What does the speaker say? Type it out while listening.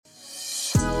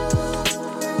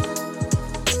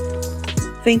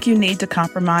Think you need to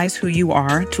compromise who you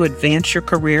are to advance your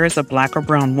career as a Black or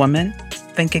brown woman?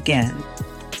 Think again.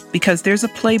 Because there's a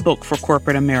playbook for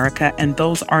corporate America, and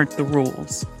those aren't the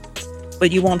rules.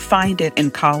 But you won't find it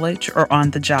in college or on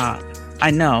the job.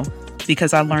 I know,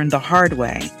 because I learned the hard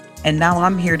way, and now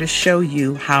I'm here to show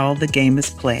you how the game is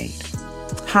played.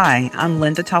 Hi, I'm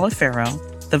Linda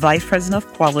Talafero, the Vice President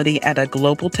of Quality at a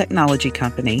global technology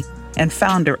company and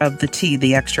founder of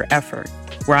The Extra Effort,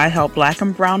 where I help Black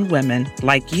and brown women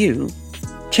like you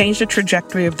change the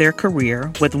trajectory of their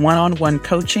career with one-on-one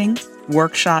coaching,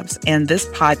 workshops, and this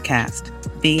podcast,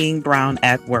 Being Brown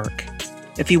at Work.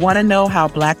 If you want to know how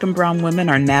Black and brown women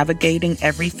are navigating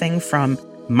everything from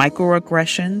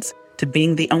microaggressions to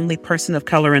being the only person of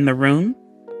color in the room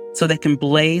so they can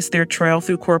blaze their trail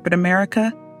through corporate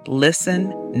America,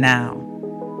 listen now.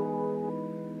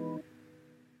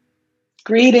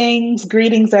 Greetings,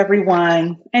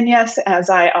 everyone. And yes, as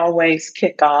I always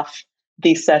kick off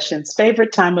these sessions,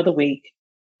 favorite time of the week,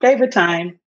 favorite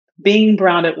time, Being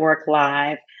Brown at Work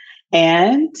Live.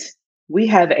 And we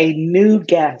have a new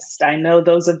guest. I know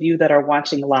those of you that are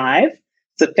watching live,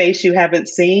 it's a face you haven't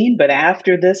seen, but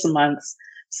after this month's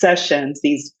sessions,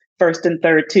 these first and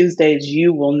third Tuesdays,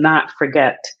 you will not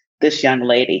forget this young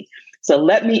lady. So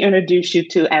let me introduce you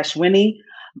to Ashwini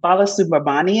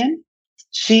Balasubramanian.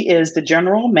 She is the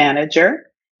General Manager,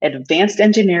 Advanced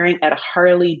Engineering at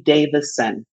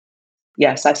Harley-Davidson.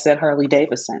 Yes, I said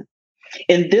Harley-Davidson.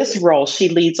 In this role, she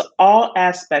leads all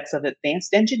aspects of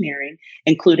advanced engineering,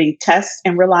 including test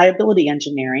and reliability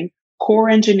engineering, core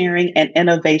engineering, and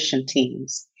innovation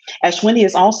teams. Ashwini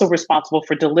is also responsible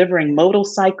for delivering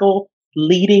motorcycle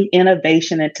leading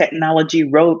innovation and technology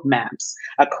roadmaps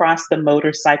across the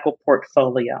motorcycle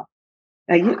portfolio.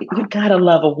 Now, you gotta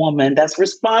love a woman that's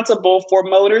responsible for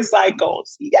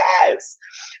motorcycles. Yes.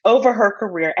 Over her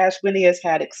career, Ashwini has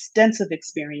had extensive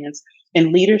experience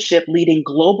in leadership, leading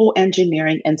global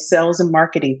engineering and sales and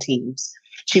marketing teams.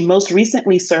 She most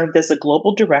recently served as a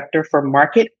global director for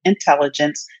market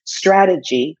intelligence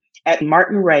strategy at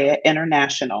Martin Rea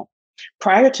International.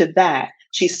 Prior to that,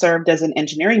 she served as an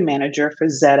engineering manager for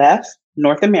ZF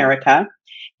North America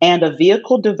and a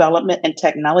vehicle development and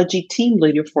technology team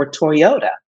leader for Toyota.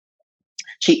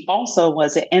 She also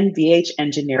was an NVH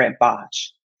engineer at Bosch.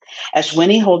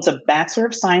 Ashwini holds a Bachelor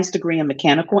of Science degree in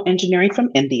Mechanical Engineering from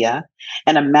India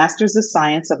and a Master's of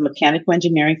Science of Mechanical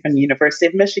Engineering from the University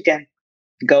of Michigan.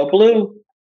 Go Blue.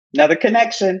 Another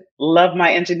connection. Love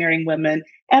my engineering women.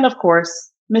 And of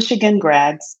course, Michigan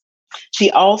grads. She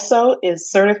also is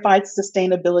Certified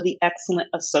Sustainability Excellent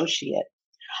Associate.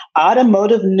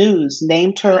 Automotive News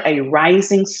named her a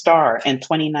rising star in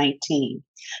 2019.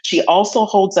 She also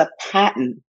holds a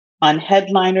patent on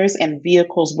headliners and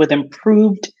vehicles with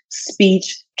improved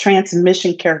speech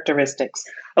transmission characteristics.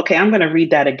 Okay, I'm going to read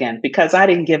that again because I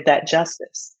didn't give that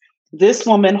justice. This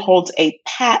woman holds a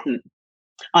patent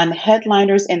on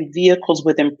headliners and vehicles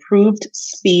with improved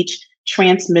speech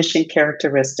transmission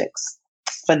characteristics.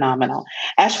 Phenomenal.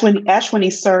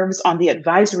 Ashwini serves on the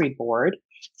advisory board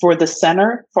for the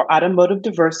Center for Automotive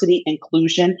Diversity,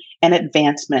 Inclusion, and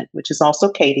Advancement, which is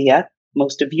also CADIA,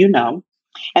 most of you know,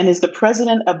 and is the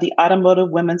president of the Automotive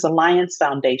Women's Alliance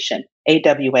Foundation,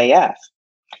 AWAF.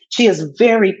 She is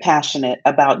very passionate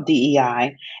about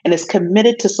DEI and is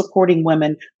committed to supporting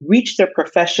women reach their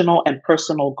professional and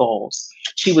personal goals.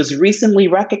 She was recently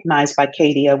recognized by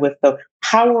CADIA with the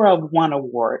Power of One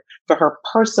Award for her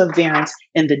perseverance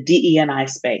in the DE&I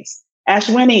space.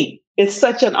 Ashwini, it's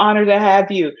such an honor to have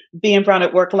you Being Brown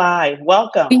at Work Live.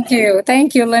 Welcome.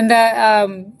 Thank you, Linda.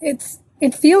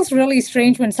 It feels really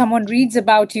strange when someone reads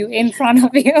about you in front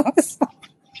of you.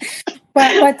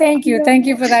 But thank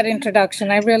you for that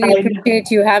introduction. I really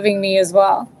appreciate you having me as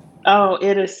well. Oh,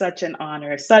 it is such an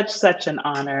honor, such an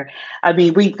honor. I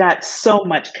mean, we've got so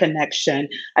much connection.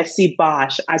 I see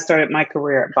Bosch. I started my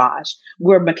career at Bosch.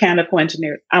 We're mechanical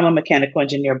engineers. I'm a mechanical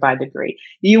engineer by degree.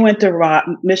 You went to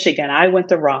Michigan. I went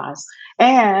to Ross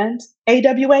and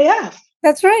AWAF.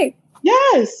 That's right.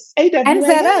 Yes, AWAF. And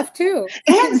ZF too.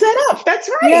 And ZF. That's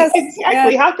right. Yes,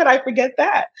 exactly. yes. How could I forget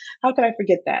that?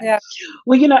 Yeah.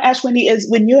 Well, Ashwini, is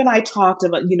when you and I talked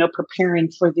about,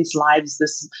 preparing for these lives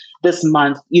this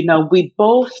month, we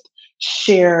both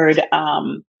shared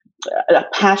a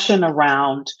passion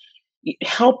around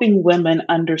helping women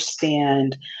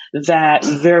understand that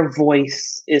their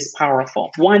voice is powerful.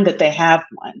 One, that they have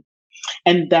one,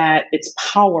 and that it's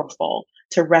powerful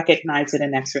to recognize it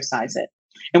and exercise it.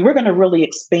 And we're going to really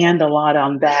expand a lot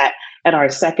on that at our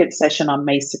second session on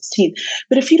May 16th.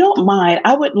 But if you don't mind,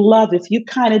 I would love if you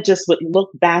kind of just would look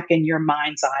back in your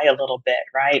mind's eye a little bit,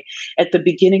 right? At the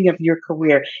beginning of your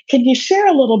career. Can you share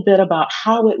a little bit about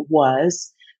how it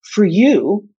was for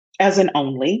you as an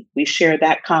only? We share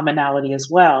that commonality as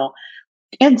well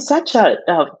in such a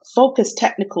focused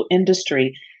technical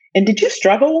industry. And did you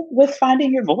struggle with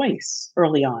finding your voice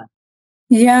early on?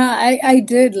 Yeah, I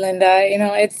did, Linda.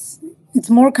 It's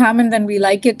more common than we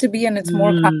like it to be, and it's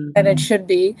more common than it should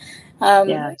be.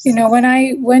 Yes. When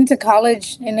I went to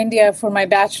college in India for my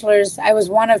bachelor's, I was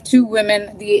one of two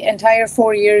women the entire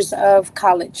 4 years of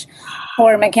college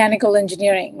for mechanical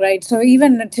engineering, right? So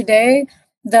even today,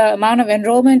 the amount of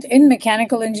enrollment in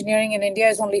mechanical engineering in India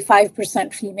is only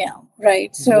 5% female,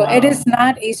 right? So It is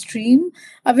not a stream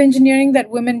of engineering that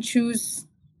women choose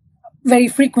very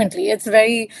frequently. It's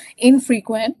very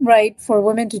infrequent, right, for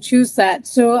women to choose that.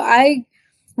 So I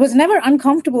was never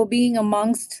uncomfortable being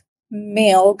amongst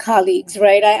male colleagues,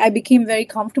 right? I became very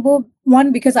comfortable,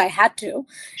 one, because I had to,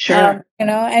 Sure.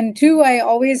 And two, I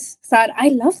always thought, I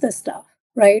love this stuff,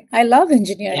 right? I love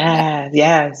engineering.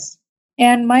 Yes.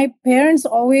 And my parents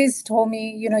always told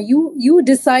me, you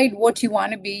decide what you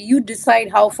want to be, you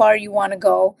decide how far you want to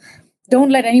go.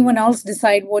 Don't let anyone else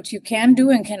decide what you can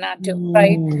do and cannot do,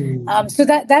 right? So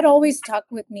that always stuck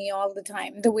with me all the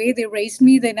time. The way they raised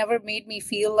me, they never made me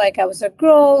feel like I was a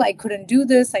girl. I couldn't do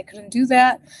this. I couldn't do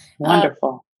that.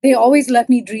 Wonderful. They always let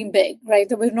me dream big, right?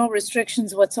 There were no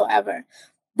restrictions whatsoever.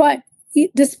 But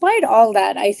despite all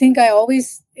that, I think I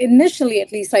always, initially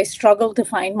at least, I struggled to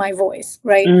find my voice,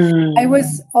 right? I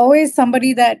was always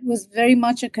somebody that was very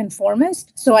much a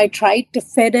conformist. So I tried to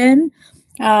fit in.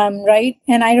 Right.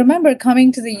 And I remember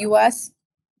coming to the US,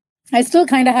 I still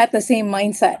kind of had the same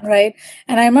mindset. Right.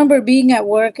 And I remember being at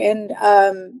work and,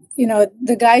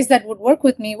 the guys that would work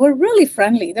with me were really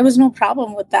friendly. There was no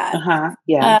problem with that.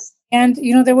 Yes. And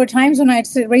there were times when I'd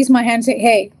raise my hand and say,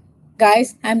 hey,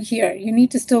 guys, I'm here. You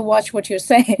need to still watch what you're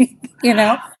saying,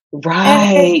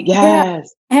 Right.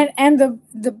 Yes. And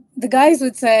the guys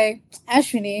would say,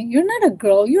 Ashwini, you're not a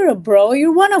girl, you're a bro,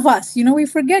 you're one of us. We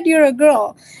forget you're a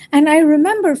girl. And I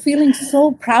remember feeling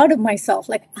so proud of myself,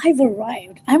 like I've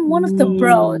arrived. I'm one of the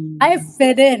bros. I have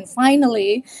fit in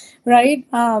finally, right?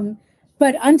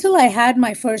 But until I had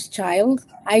my first child,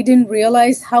 I didn't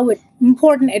realize how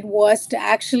important it was to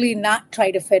actually not try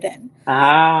to fit in.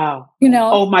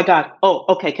 Oh my God. Oh,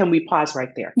 okay. Can we pause right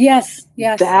there? Yes.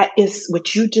 That is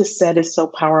what you just said is so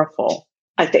powerful.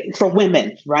 I think for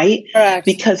women, right? Correct.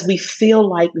 Because we feel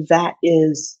like that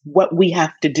is what we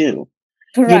have to do.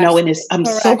 Correct. And I'm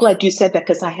so glad you said that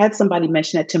because I had somebody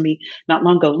mention it to me not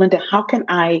long ago. Linda, how can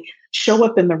I show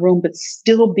up in the room but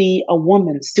still be a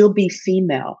woman, still be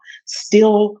female,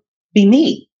 still be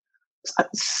me?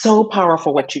 So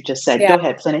powerful what you just said. Yeah. Go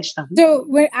ahead, finish. So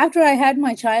after I had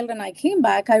my child and I came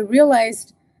back, I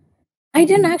realized I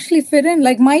didn't actually fit in.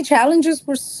 Like my challenges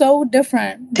were so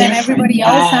different than everybody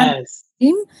else on the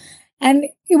team. And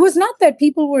it was not that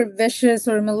people were vicious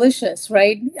or malicious,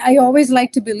 right? I always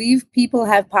like to believe people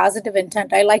have positive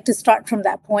intent. I like to start from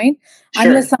that point,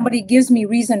 unless somebody gives me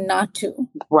reason not to.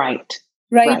 Right.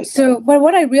 So, but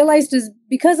what I realized is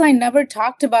because I never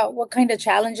talked about what kind of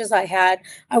challenges I had,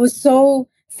 I was so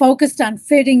focused on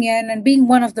fitting in and being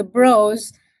one of the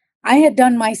bros, I had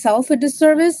done myself a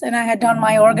disservice and I had done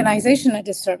my organization a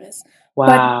disservice.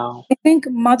 Wow. But I think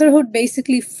motherhood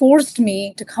basically forced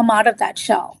me to come out of that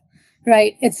shell.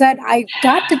 Right. It's that I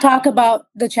got to talk about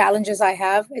the challenges I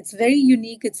have. It's very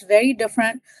unique. It's very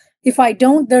different. If I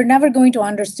don't, they're never going to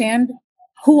understand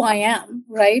who I am.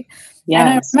 Right. Yes.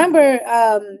 And I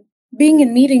remember being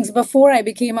in meetings before I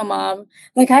became a mom,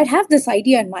 like I'd have this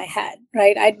idea in my head.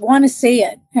 Right. I'd want to say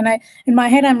it. And in my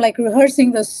head, I'm like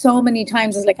rehearsing this so many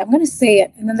times. It's like, I'm going to say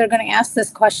it. And then they're going to ask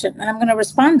this question and I'm going to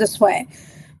respond this way.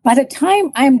 By the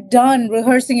time I'm done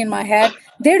rehearsing in my head,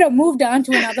 they'd have moved on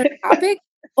to another topic.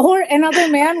 Or another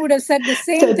man would have said the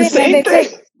same thing. And they'd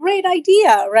say, great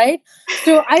idea, right?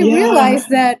 So I realized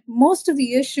that most of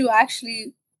the issue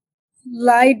actually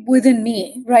lied within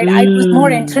me, right? I was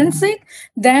more intrinsic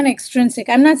than extrinsic.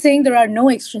 I'm not saying there are no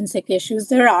extrinsic issues.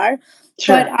 There are.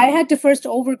 But I had to first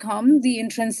overcome the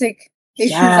intrinsic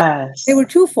issues. Yes. They were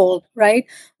twofold, right?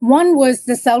 One was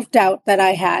the self-doubt that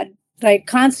I had, right?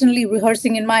 Constantly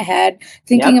rehearsing in my head,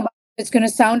 thinking about if it's going to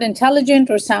sound intelligent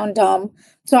or sound dumb.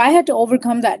 So I had to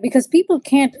overcome that because people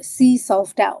can't see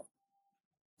self-doubt.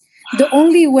 The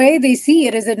only way they see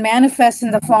it is it manifests in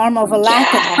the form of a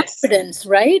lack of confidence,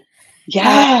 right?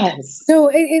 Yes.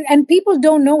 And people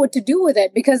don't know what to do with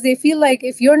it because they feel like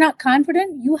if you're not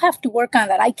confident, you have to work on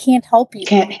that. I can't help you.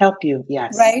 Can't help you.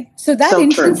 Yes. Right. So that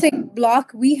intrinsic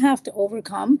block we have to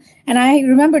overcome. And I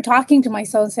remember talking to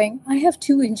myself and saying, I have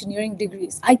 2 engineering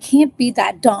degrees. I can't be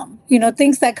that dumb.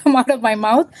 Things that come out of my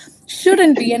mouth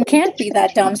shouldn't be and can't be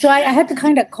that dumb. So I had to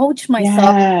kind of coach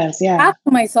myself, talk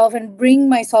to myself and bring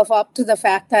myself up to the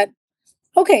fact that,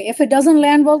 okay, if it doesn't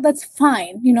land well, that's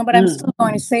fine, but I'm still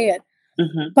going to say it.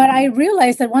 Mm-hmm. But I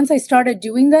realized that once I started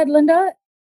doing that, Linda,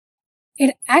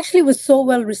 it actually was so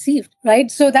well received, right?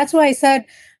 So that's why I said,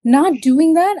 not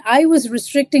doing that, I was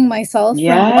restricting myself from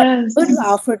what I could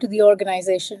offer to the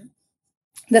organization.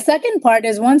 The second part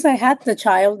is once I had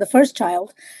the first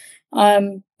child,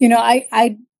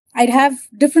 I'd have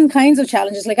different kinds of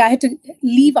challenges. Like I had to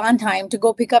leave on time to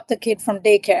go pick up the kid from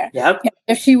daycare. Yep.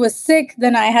 If she was sick,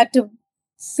 then I had to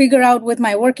figure out with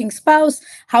my working spouse,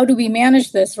 how do we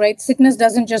manage this, right? Sickness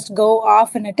doesn't just go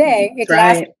off in a day. It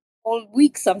lasts a whole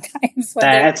week sometimes.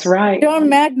 That's right. They're on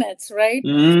magnets, right?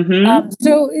 Mm-hmm.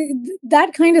 So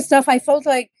that kind of stuff, I felt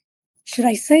like, should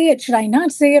I say it? Should I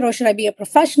not say it? Or should I be a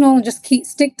professional and just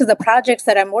stick to the projects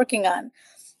that I'm working on?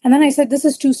 And then I said, this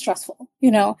is too stressful.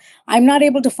 I'm not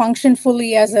able to function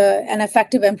fully as an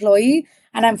effective employee.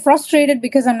 And I'm frustrated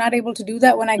because I'm not able to do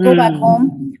that. When I go back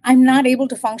home, I'm not able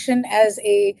to function as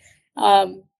a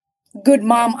good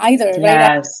mom either,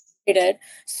 right? Yes.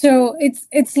 So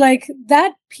it's like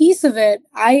that piece of it,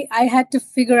 I had to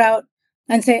figure out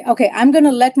and say, okay, I'm going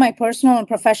to let my personal and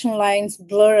professional lines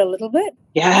blur a little bit.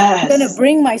 Yes. I'm going to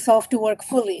bring myself to work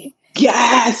fully.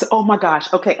 Yes. Oh my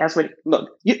gosh. Okay, Ashwini, look,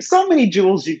 so many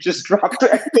jewels you just dropped.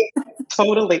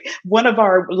 Totally. One of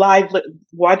our live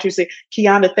watchers said,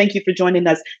 Kiana, thank you for joining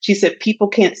us. She said, people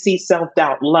can't see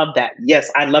self-doubt. Love that.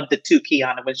 Yes, I loved it too,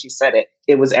 Kiana, when she said it.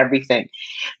 It was everything.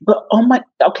 But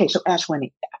okay, so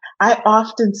Ashwini, I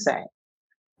often say,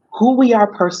 who we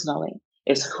are personally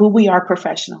is who we are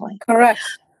professionally. Correct.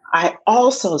 I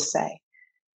also say,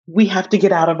 we have to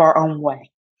get out of our own way.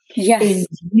 Yes. And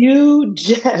you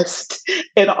just,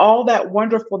 and all that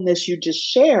wonderfulness you just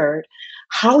shared,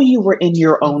 how you were in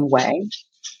your own way,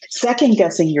 second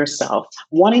guessing yourself,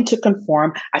 wanting to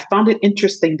conform. I found it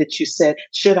interesting that you said,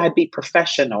 should I be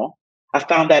professional? I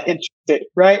found that interesting,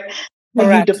 right?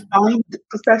 And you defined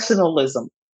professionalism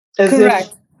as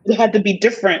if it had to be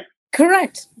different.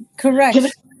 Correct.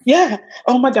 Yeah.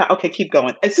 Oh my God. Okay, keep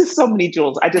going. It's just so many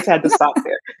jewels. I just had to stop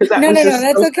there. No,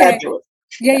 that's so okay. Fabulous.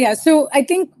 Yeah. So I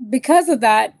think because of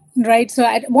that, right? So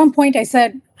at one point I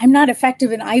said, I'm not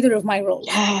effective in either of my roles.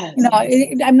 Yes.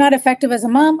 I'm not effective as a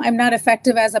mom. I'm not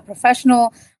effective as a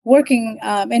professional working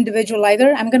individual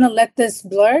either. I'm going to let this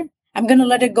blur. I'm going to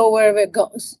let it go wherever it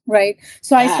goes, right?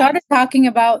 So I started talking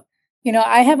about,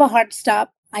 I have a hard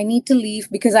stop. I need to leave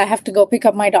because I have to go pick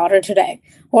up my daughter today.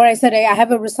 Or I said, hey, I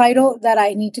have a recital that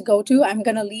I need to go to. I'm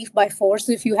going to leave by 4.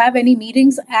 So if you have any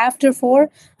meetings after 4,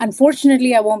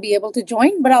 unfortunately, I won't be able to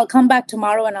join, but I'll come back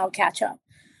tomorrow and I'll catch up.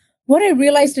 What I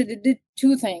realized is it did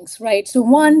 2 things, right? So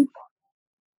one,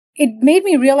 it made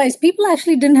me realize people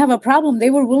actually didn't have a problem.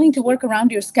 They were willing to work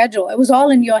around your schedule. It was all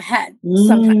in your head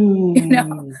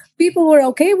sometimes. People were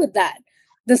okay with that.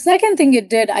 The second thing it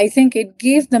did, I think it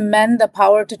gave the men the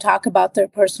power to talk about their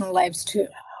personal lives too.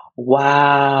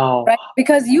 Wow. Right?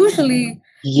 Because usually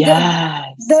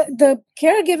the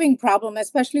caregiving problem,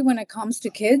 especially when it comes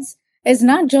to kids, is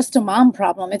not just a mom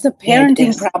problem. It's a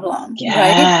parenting problem,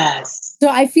 right? So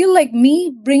I feel like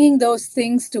me bringing those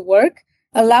things to work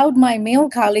allowed my male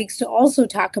colleagues to also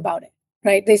talk about it,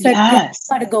 right? They said, I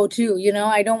got to go too,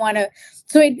 I don't want to.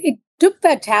 So it took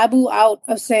that taboo out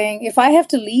of saying, if I have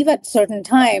to leave at a certain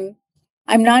time,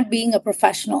 I'm not being a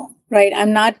professional, right?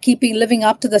 I'm not living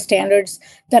up to the standards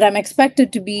that I'm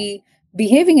expected to be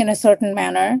behaving in a certain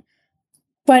manner.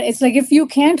 But it's like, if you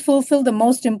can't fulfill the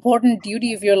most important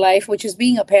duty of your life, which is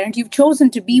being a parent, you've chosen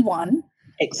to be one.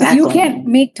 Exactly. If you can't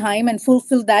make time and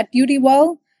fulfill that duty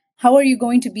well, how are you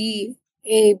going to be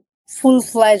a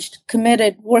full-fledged,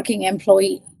 committed working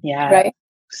employee? Yeah. Right.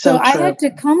 So true. I had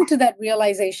to come to that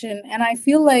realization. And I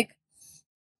feel like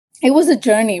it was a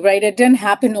journey, right? It didn't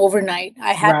happen overnight.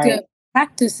 I had to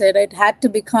practice it. It had to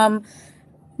become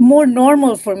more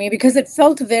normal for me because it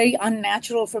felt very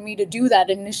unnatural for me to do that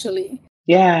initially.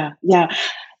 Yeah.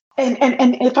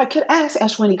 And if I could ask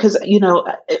Ashwini, because,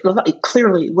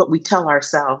 clearly what we tell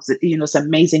ourselves, it's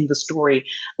amazing the story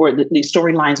or the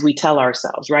storylines we tell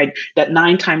ourselves, right? That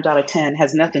 9 times out of 10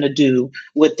 has nothing to do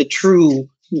with the true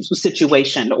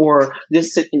situation or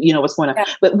this, what's going on. Yeah.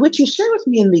 But what you shared with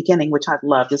me in the beginning, which I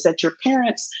loved, is that your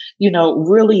parents,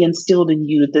 really instilled in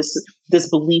you this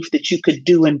belief that you could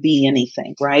do and be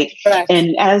anything, right? Correct.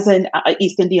 And as an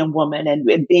East Indian woman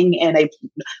and being in a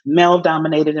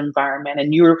male-dominated environment,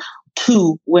 and you're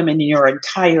two women in your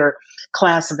entire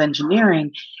class of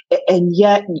engineering, and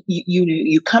yet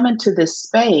you come into this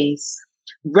space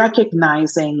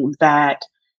recognizing that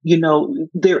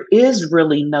there is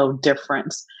really no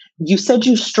difference. You said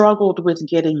you struggled with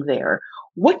getting there.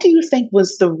 What do you think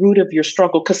was the root of your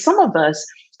struggle? Because some of us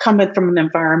coming from an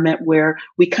environment where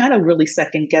we kind of really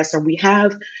second guess, or we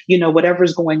have,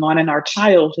 whatever's going on in our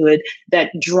childhood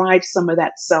that drives some of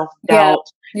that self-doubt,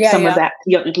 of that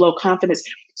low confidence.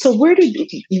 So where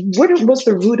was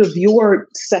the root of your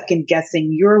second guessing,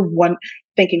 your one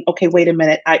thinking, okay, wait a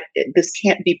minute, this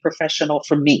can't be professional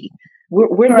for me?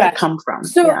 Where did that come from?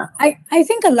 So I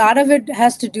think a lot of it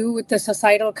has to do with the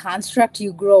societal construct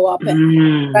you grow up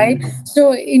in, right?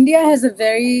 So India has a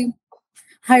very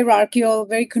hierarchical,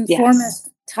 very conformist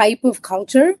type of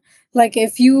culture. Like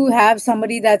if you have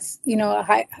somebody that's,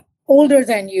 older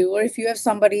than you, or if you have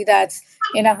somebody that's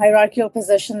in a hierarchical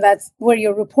position, that's where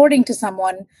you're reporting to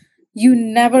someone, you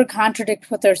never contradict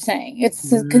what they're saying. It's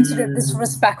considered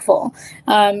disrespectful,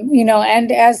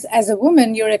 and as a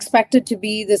woman, you're expected to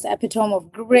be this epitome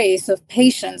of grace, of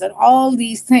patience, and all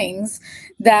these things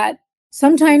that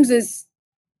sometimes is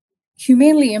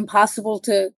humanly impossible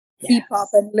to keep up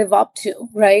and live up to,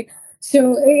 right?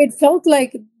 So it felt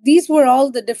like these were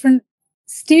all the different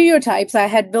stereotypes I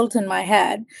had built in my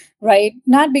head, right?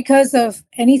 Not because of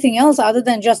anything else other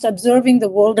than just observing the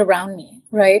world around me,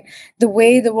 right? The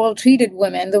way the world treated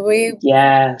women, the way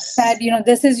said,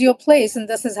 this is your place and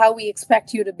this is how we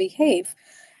expect you to behave.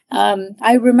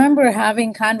 I remember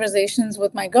having conversations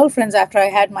with my girlfriends after I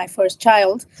had my first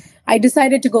child. I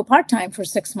decided to go part-time for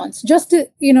 6 months just to,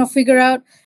 figure out,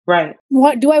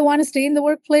 what do I want to stay in the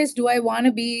workplace? Do I want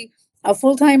to be a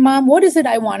full-time mom? What is it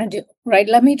I want to do? Right.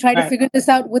 Let me try to figure this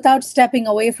out without stepping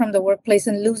away from the workplace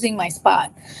and losing my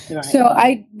spot. So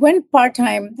I went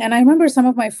part-time, and I remember some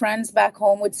of my friends back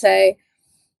home would say,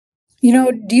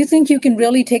 do you think you can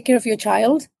really take care of your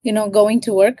child, going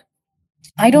to work?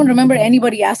 I don't remember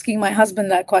anybody asking my husband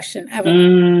that question ever.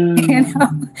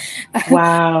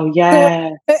 Wow.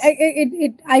 Yes. So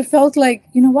I felt like,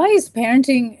 why is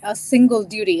parenting a single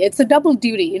duty? It's a double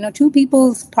duty. Two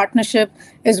people's partnership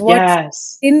is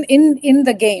what's in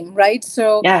the game, right?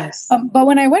 So, but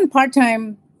when I went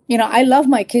part-time, I love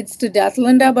my kids to death,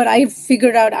 Linda, but I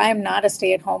figured out I am not a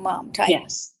stay-at-home mom type.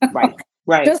 Yes.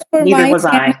 Right. Just for Neither was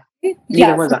I.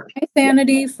 Neither was I. My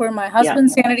sanity, for my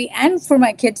husband's sanity, and for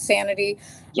my kids' sanity,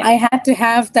 I had to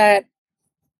have that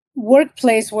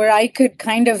workplace where I could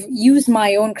kind of use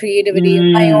my own creativity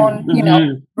and my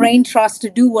own, brain trust to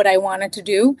do what I wanted to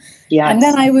do. And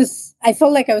then I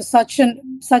felt like I was such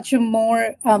a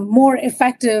more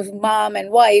effective mom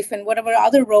and wife and whatever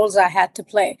other roles I had to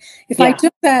play. If I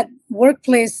took that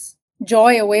workplace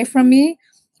joy away from me,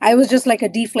 I was just like a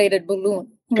deflated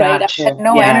balloon, right? I had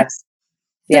no energy.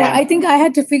 So I think I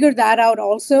had to figure that out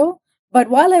also. But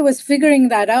while I was figuring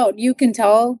that out, you can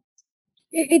tell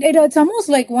it's almost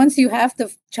like once you have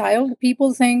the child,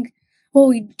 people think,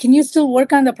 oh, can you still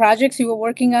work on the projects you were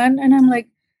working on? And I'm like,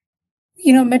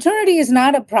 maternity is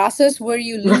not a process where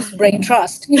you lose brain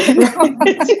trust.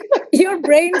 Your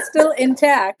brain's still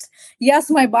intact. Yes,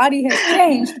 my body has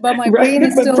changed, but my brain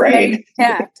is still very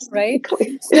intact, right?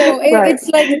 So it's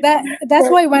like that. That's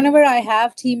why whenever I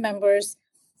have team members,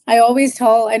 I always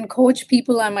tell and coach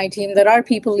people on my team that are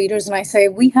people leaders, and I say,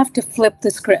 we have to flip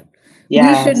the script. We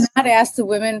should not ask the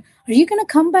women, are you going to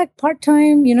come back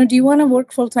part-time? Do you want to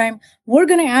work full-time? We're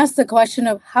going to ask the question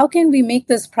of how can we make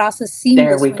this process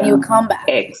seamless when you come back?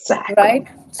 Exactly. Right?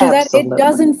 So that it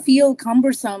doesn't feel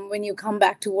cumbersome when you come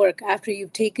back to work after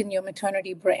you've taken your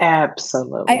maternity break.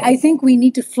 Absolutely. I think we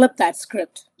need to flip that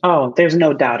script. Oh, there's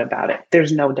no doubt about it.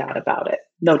 There's no doubt about it.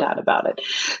 No doubt about it.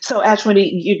 So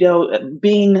Ashwini,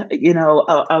 being,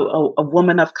 a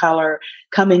woman of color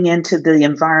coming into the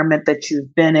environment that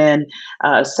you've been in,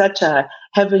 such a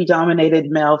heavily dominated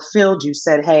male field, you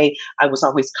said, hey, I was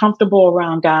always comfortable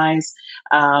around guys,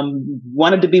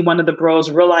 wanted to be one of the bros,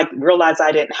 realized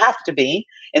I didn't have to be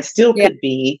and still could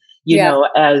be,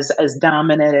 as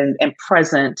dominant and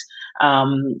present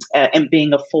and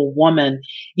being a full woman.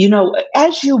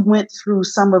 As you went through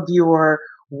some of your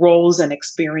roles and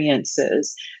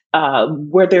experiences,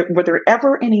 were there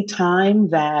ever any time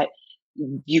that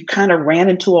you kind of ran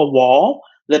into a wall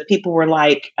that people were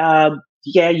like,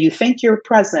 you think you're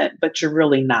present, but you're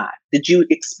really not? Did you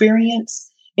experience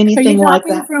Are you anything like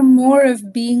talking that? from more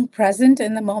of being present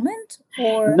in the moment,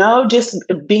 or No, just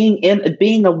being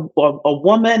a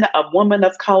woman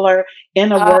of color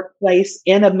in a uh, workplace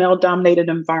in a male dominated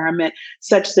environment,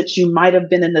 such that you might have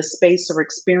been in the space or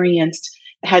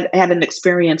had an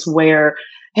experience where,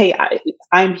 hey,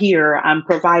 I'm here, I'm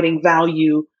providing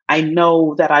value. I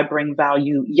know that I bring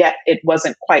value, yet it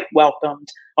wasn't quite welcomed.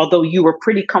 Although you were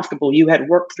pretty comfortable, you had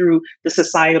worked through the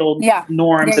societal yeah,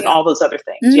 norms yeah, and yeah. all those other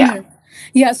things. Yeah. Mhm.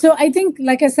 Yeah. So I think,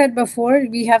 like I said before,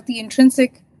 we have the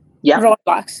intrinsic Yep.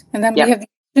 roadblocks, and then we Yep. have the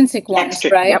extrinsic ones,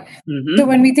 Extra. right? Yep. Hmm. So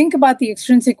when we think about the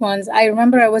extrinsic ones, I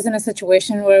remember I was in a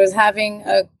situation where I was having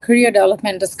a career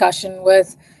development discussion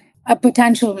with a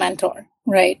potential mentor,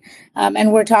 right?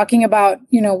 And we're talking about,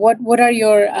 what are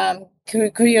your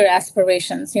career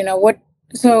aspirations?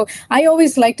 So I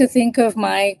always like to think of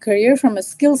my career from a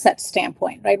skill set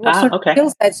standpoint, right? What sort of Okay. skill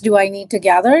sets do I need to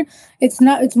gather? It's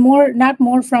not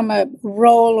more from a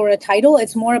role or a title.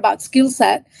 It's more about skill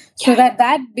set, so Yeah.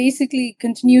 that basically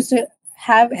continues to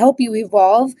help you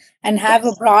evolve and have a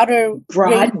Yes. broader range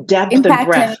Broad depth and impact and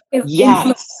breadth. influence,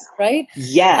 Yes. right?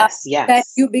 Yes. That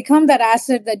Yes. you become that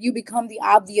asset, that you become the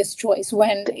obvious choice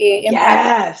when a impact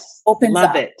Yes. opens Love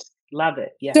up. it. Love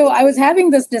it. Yes. So I was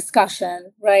having this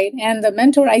discussion, right? And the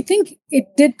mentor, I think it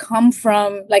did come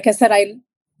from, like I said, I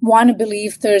want to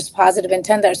believe there's positive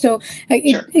intent there. So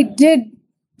Sure. it did.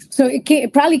 So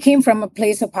it probably came from a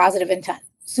place of positive intent.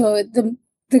 So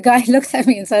the guy looks at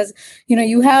me and says,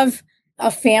 you have a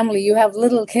family, you have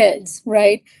little kids,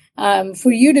 right?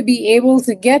 For you to be able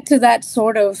to get to that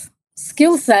sort of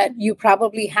skill set, you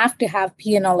probably have to have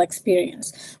P&L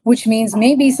experience, which means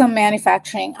maybe some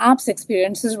manufacturing ops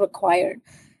experience is required.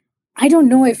 I don't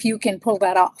know if you can pull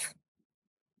that off,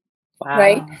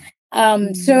 right?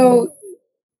 Wow. So,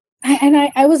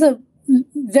 I was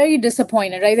very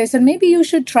disappointed, right? They said, maybe you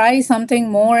should try something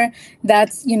more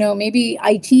that's, maybe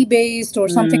IT based or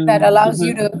something that allows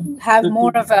you to have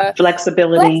more of a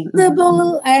Flexibility.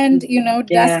 flexible and, Yeah.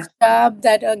 desk job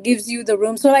that gives you the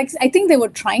room. So, like, I think they were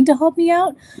trying to help me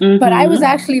out, but I was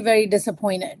Mm-hmm. actually very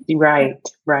disappointed. Right.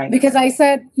 Right. Because I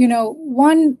said,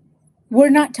 one, we're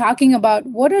not talking about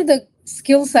what are the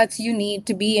skill sets you need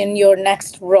to be in your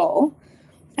next role.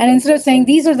 And instead of saying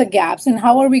these are the gaps and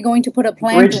how are we going to put a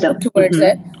plan Bridge to them. work towards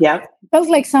it, Yeah. felt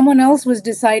like someone else was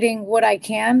deciding what I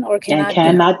can or And cannot do.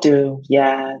 cannot do.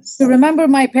 Yes. So remember,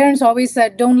 my parents always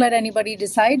said, don't let anybody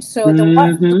decide. So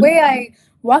the way I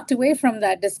walked away from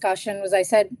that discussion was, I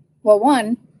said, well,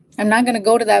 one, I'm not going to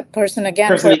go to that person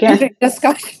again for a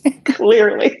discussion.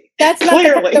 Clearly. That's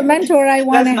not the mentor I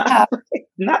want to have.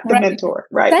 Not the mentor.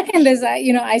 Right. Second is,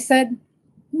 I said,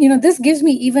 this gives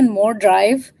me even more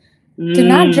drive to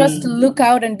not just look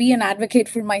out and be an advocate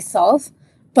for myself,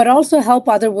 but also help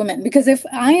other women. Because if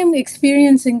I am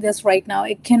experiencing this right now,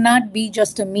 it cannot be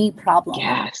just a me problem.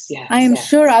 Yes, yes. I am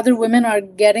sure other women are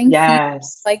getting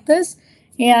feelings like this.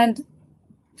 And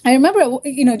I remember,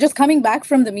 just coming back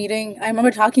from the meeting, I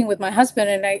remember talking with my husband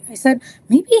and I said,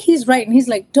 maybe he's right. And he's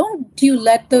like, don't you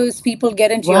let those people get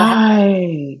into your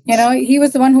head. He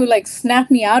was the one who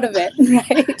snapped me out of it.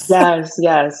 Right.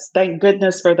 Yes. Thank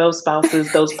goodness for those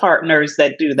spouses, those partners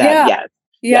that do that.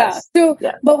 Yeah. So,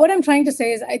 but what I'm trying to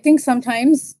say is I think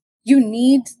sometimes you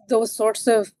need those sorts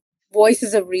of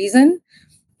voices of reason.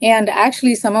 And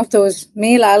actually, some of those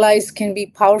male allies can be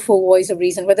powerful voice of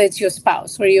reason, whether it's your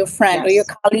spouse or your friend or your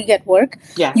colleague at work.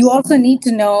 Yes. You also need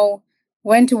to know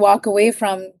when to walk away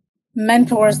from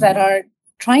mentors that are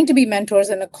trying to be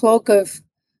mentors in a cloak of,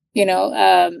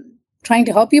 trying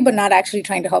to help you, but not actually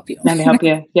trying to help you. Trying to help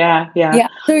you. Yeah.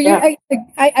 So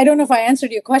I don't know if I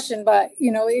answered your question, but,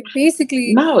 it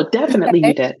basically... No, definitely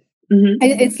you did. Mm-hmm.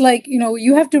 It's like,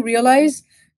 you have to realize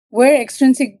where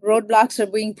extrinsic roadblocks are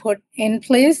being put in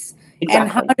place and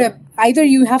how to either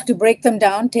you have to break them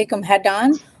down, take them head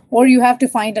on, or you have to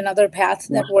find another path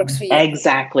that works for you.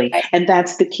 Exactly. Right? And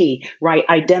that's the key, right?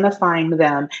 Identifying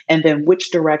them and then which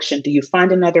direction. Do you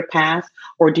find another path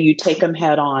or do you take them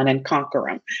head on and conquer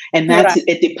them? And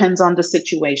it depends on the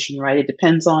situation, right? It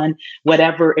depends on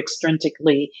whatever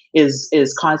extrinsically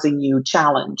is causing you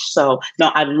challenge. So no,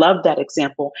 I love that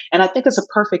example. And I think it's a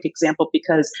perfect example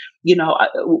because,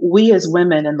 we as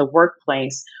women in the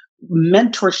workplace,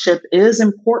 mentorship is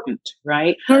important,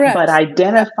 right? Correct. But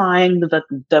identifying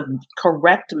the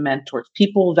correct mentors,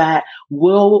 people that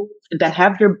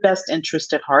have your best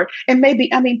interest at heart, and maybe,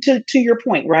 to your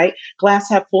point, right? Glass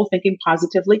half full, thinking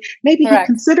positively. Maybe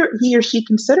he or she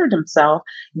considered himself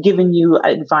giving you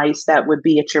advice that would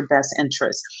be at your best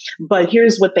interest. But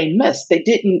here's what they missed: they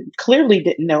clearly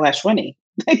didn't know Ashwini.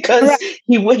 because Correct.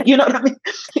 he would, you know what I mean?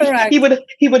 Correct.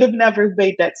 He would have never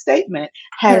made that statement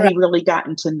had Correct. he really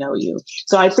gotten to know you.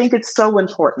 So I think it's so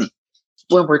important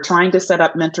when we're trying to set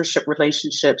up mentorship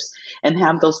relationships and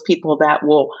have those people that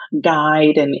will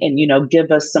guide and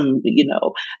give us some,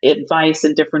 advice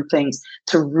and different things,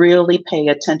 to really pay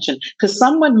attention. Because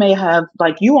someone may have,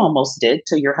 like you almost did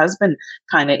to your husband,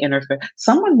 kind of interfere.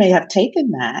 Someone may have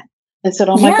taken that and said,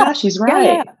 oh my gosh, he's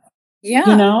right. Yeah.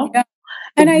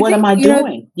 And what am I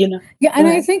doing? And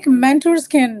I think mentors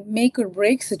can make or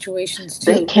break situations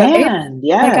too. They can, right?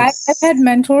 yes. Like I've had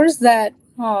mentors that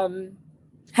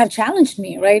have challenged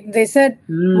me, right? They said,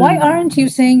 why aren't you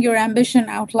saying your ambition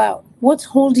out loud? What's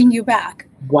holding you back?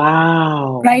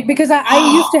 Wow. Right? Because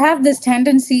I used to have this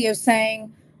tendency of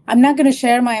saying, I'm not going to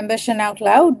share my ambition out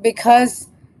loud because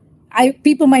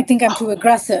people might think I'm too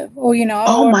aggressive or,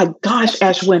 Oh my gosh,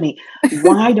 Ashwini,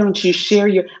 why don't you share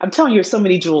I'm telling you, there's so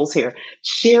many jewels here.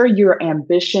 Share your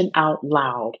ambition out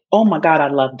loud. Oh my God, I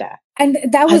love that. And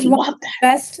that was one of the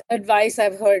best advice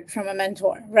I've heard from a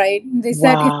mentor, right? They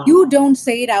said, if you don't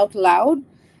say it out loud,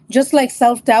 just like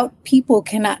self-doubt, people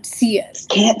cannot see it.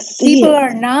 Can't see people it.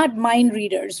 Are not mind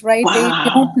readers, right? Wow. They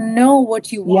don't know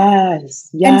what you want. Yes.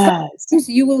 And sometimes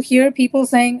you will hear people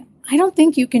saying, I don't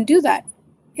think you can do that.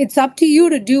 It's up to you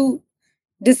to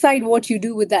decide what you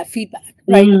do with that feedback,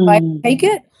 right? You either take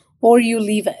it or you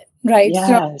leave it, right? Yes.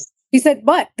 So he said,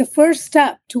 but the first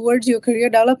step towards your career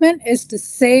development is to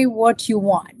say what you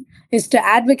want, is to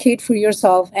advocate for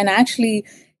yourself and actually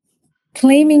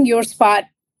claiming your spot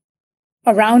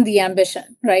around the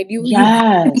ambition, right? You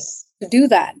have to do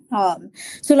that.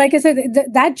 So like I said,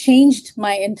 that changed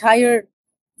my entire,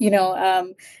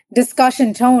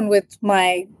 discussion tone with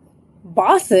my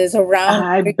bosses around.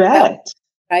 I bet.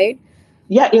 Right?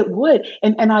 Yeah, it would.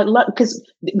 And I love, because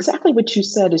exactly what you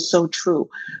said is so true.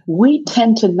 We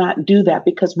tend to not do that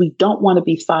because we don't want to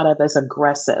be thought of as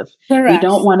aggressive. Correct. We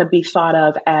don't want to be thought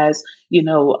of as,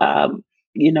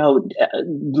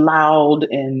 loud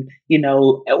and,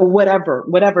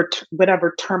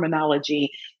 whatever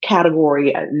terminology,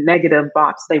 category, negative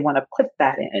box they want to put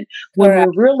that in. When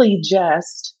we're really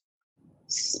just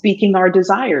speaking our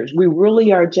desires. We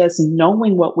really are just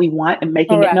knowing what we want and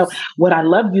making it know. What I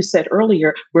love you said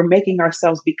earlier, we're making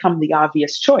ourselves become the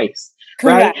obvious choice.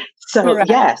 Right? So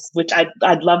yes, which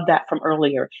I'd love that from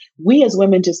earlier. We as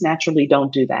women just naturally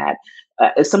don't do that.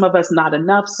 Some of us not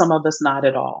enough, some of us not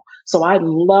at all. So I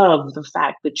love the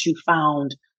fact that you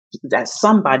found that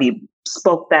somebody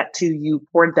spoke that to you,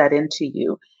 poured that into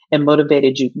you, and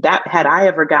motivated you. That had I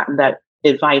ever gotten that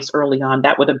advice early on,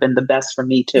 that would have been the best for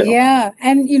me too. Yeah.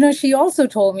 And, she also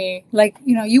told me, like,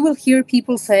 you will hear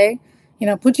people say,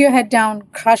 put your head down,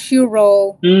 crush your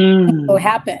role, it will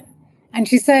happen. And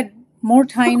she said more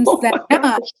times than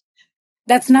not,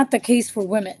 that's not the case for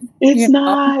women. It's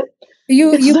not.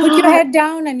 You put your head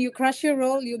down and you crush your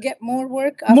role, you get more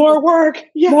work. More work.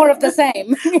 Yeah. More of the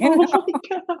same. Oh my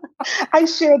God. I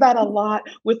share that a lot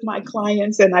with my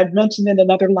clients, and I've mentioned in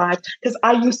another live, because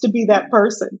I used to be that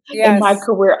person in my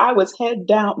career. I was head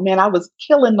down, man. I was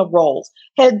killing the roles,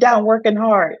 head down, working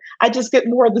hard. I just get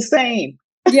more of the same.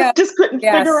 Yeah. Just couldn't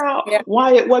figure out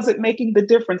why it wasn't making the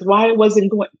difference, why it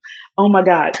wasn't going. Oh my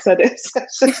God. So it's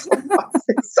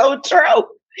so true.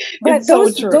 But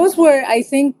those were, I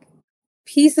think,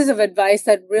 pieces of advice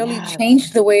that really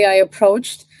changed the way I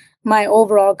approached my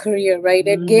overall career, right?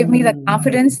 It gave me the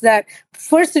confidence that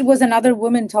first it was another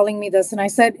woman telling me this. And I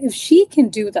said, if she can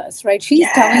do this, right? She's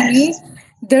telling me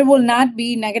there will not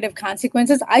be negative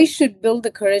consequences. I should build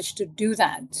the courage to do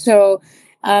that. So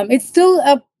it's still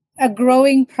a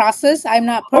growing process. I'm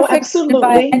not perfect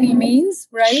by any means,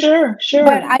 right? Sure.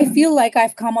 But I feel like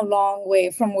I've come a long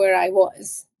way from where I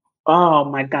was. Oh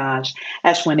my gosh,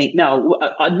 Ashwini, no,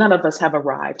 none of us have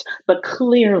arrived, but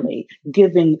clearly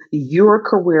giving your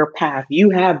career path,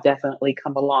 you have definitely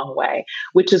come a long way,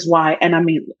 which is why, and I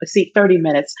mean, see, 30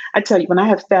 minutes, I tell you, when I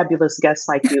have fabulous guests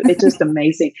like you, it's just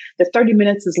amazing. The 30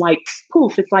 minutes is like,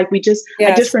 poof, it's like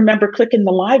I just remember clicking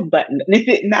the live button and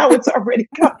now it's already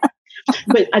gone.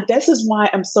 But this is why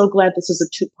I'm so glad this is a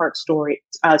two-part story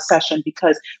session,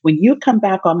 because when you come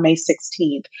back on May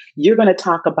 16th, you're going to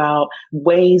talk about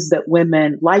ways that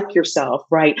women like yourself,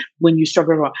 right, when you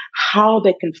struggle, how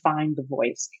they can find the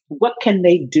voice. What can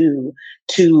they do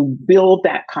to build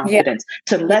that confidence,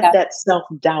 to let that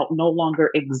self-doubt no longer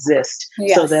exist,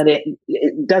 so that it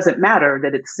doesn't matter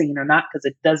that it's seen or not, because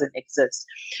it doesn't exist.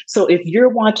 So if you're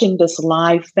watching this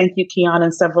live, thank you, Kiana,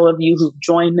 and several of you who've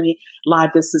joined me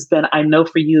live. This has been, I know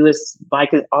for you, is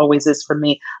like it always is for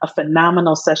me, a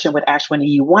phenomenal session with Ashwini.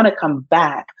 You want to come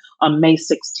back on May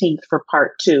 16th for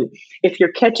part 2. If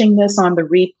you're catching this on the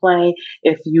replay,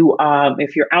 if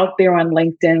you're out there on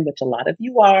LinkedIn, which a lot of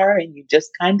you are, and you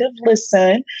just kind of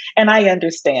listen, and I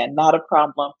understand, not a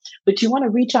problem, but you want to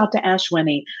reach out to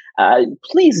Ashwini,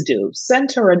 please do.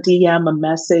 Send her a DM, a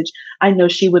message. I know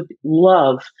she would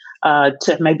love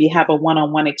to maybe have a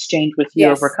one-on-one exchange with you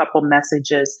over a couple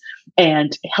messages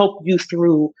and help you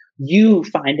through you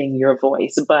finding your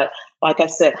voice. But like I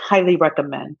said, highly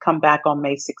recommend come back on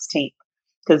May 16th,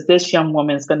 because this young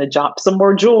woman is going to drop some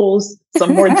more jewels,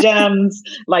 some more gems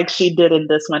like she did in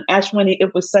this one. Ashwini,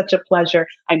 it was such a pleasure.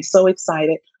 I'm so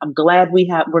excited. I'm glad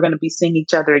we're going to be seeing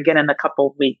each other again in a couple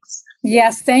of weeks.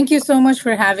 Yes, thank you so much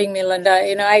for having me, Linda.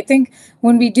 I think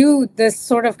when we do this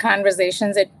sort of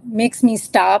conversations, it makes me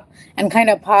stop and kind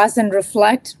of pause and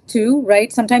reflect too,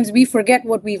 right? Sometimes we forget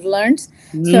what we've learned.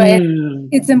 So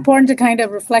it's important to kind of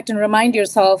reflect and remind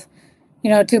yourself,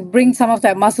 to bring some of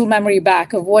that muscle memory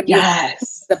back of what you've done in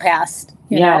the past.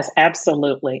 Yes,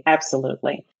 absolutely.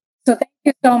 Absolutely. So thank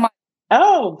you so much.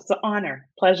 Oh, it's an honor,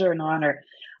 pleasure and honor.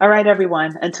 All right,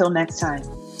 everyone. Until next time,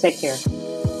 take care.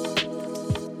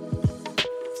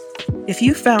 If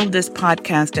you found this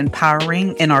podcast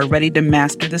empowering and are ready to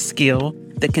master the skill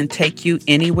that can take you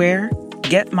anywhere,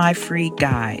 get my free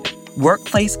guide,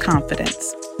 Workplace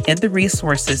Confidence, in the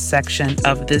resources section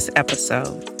of this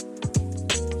episode.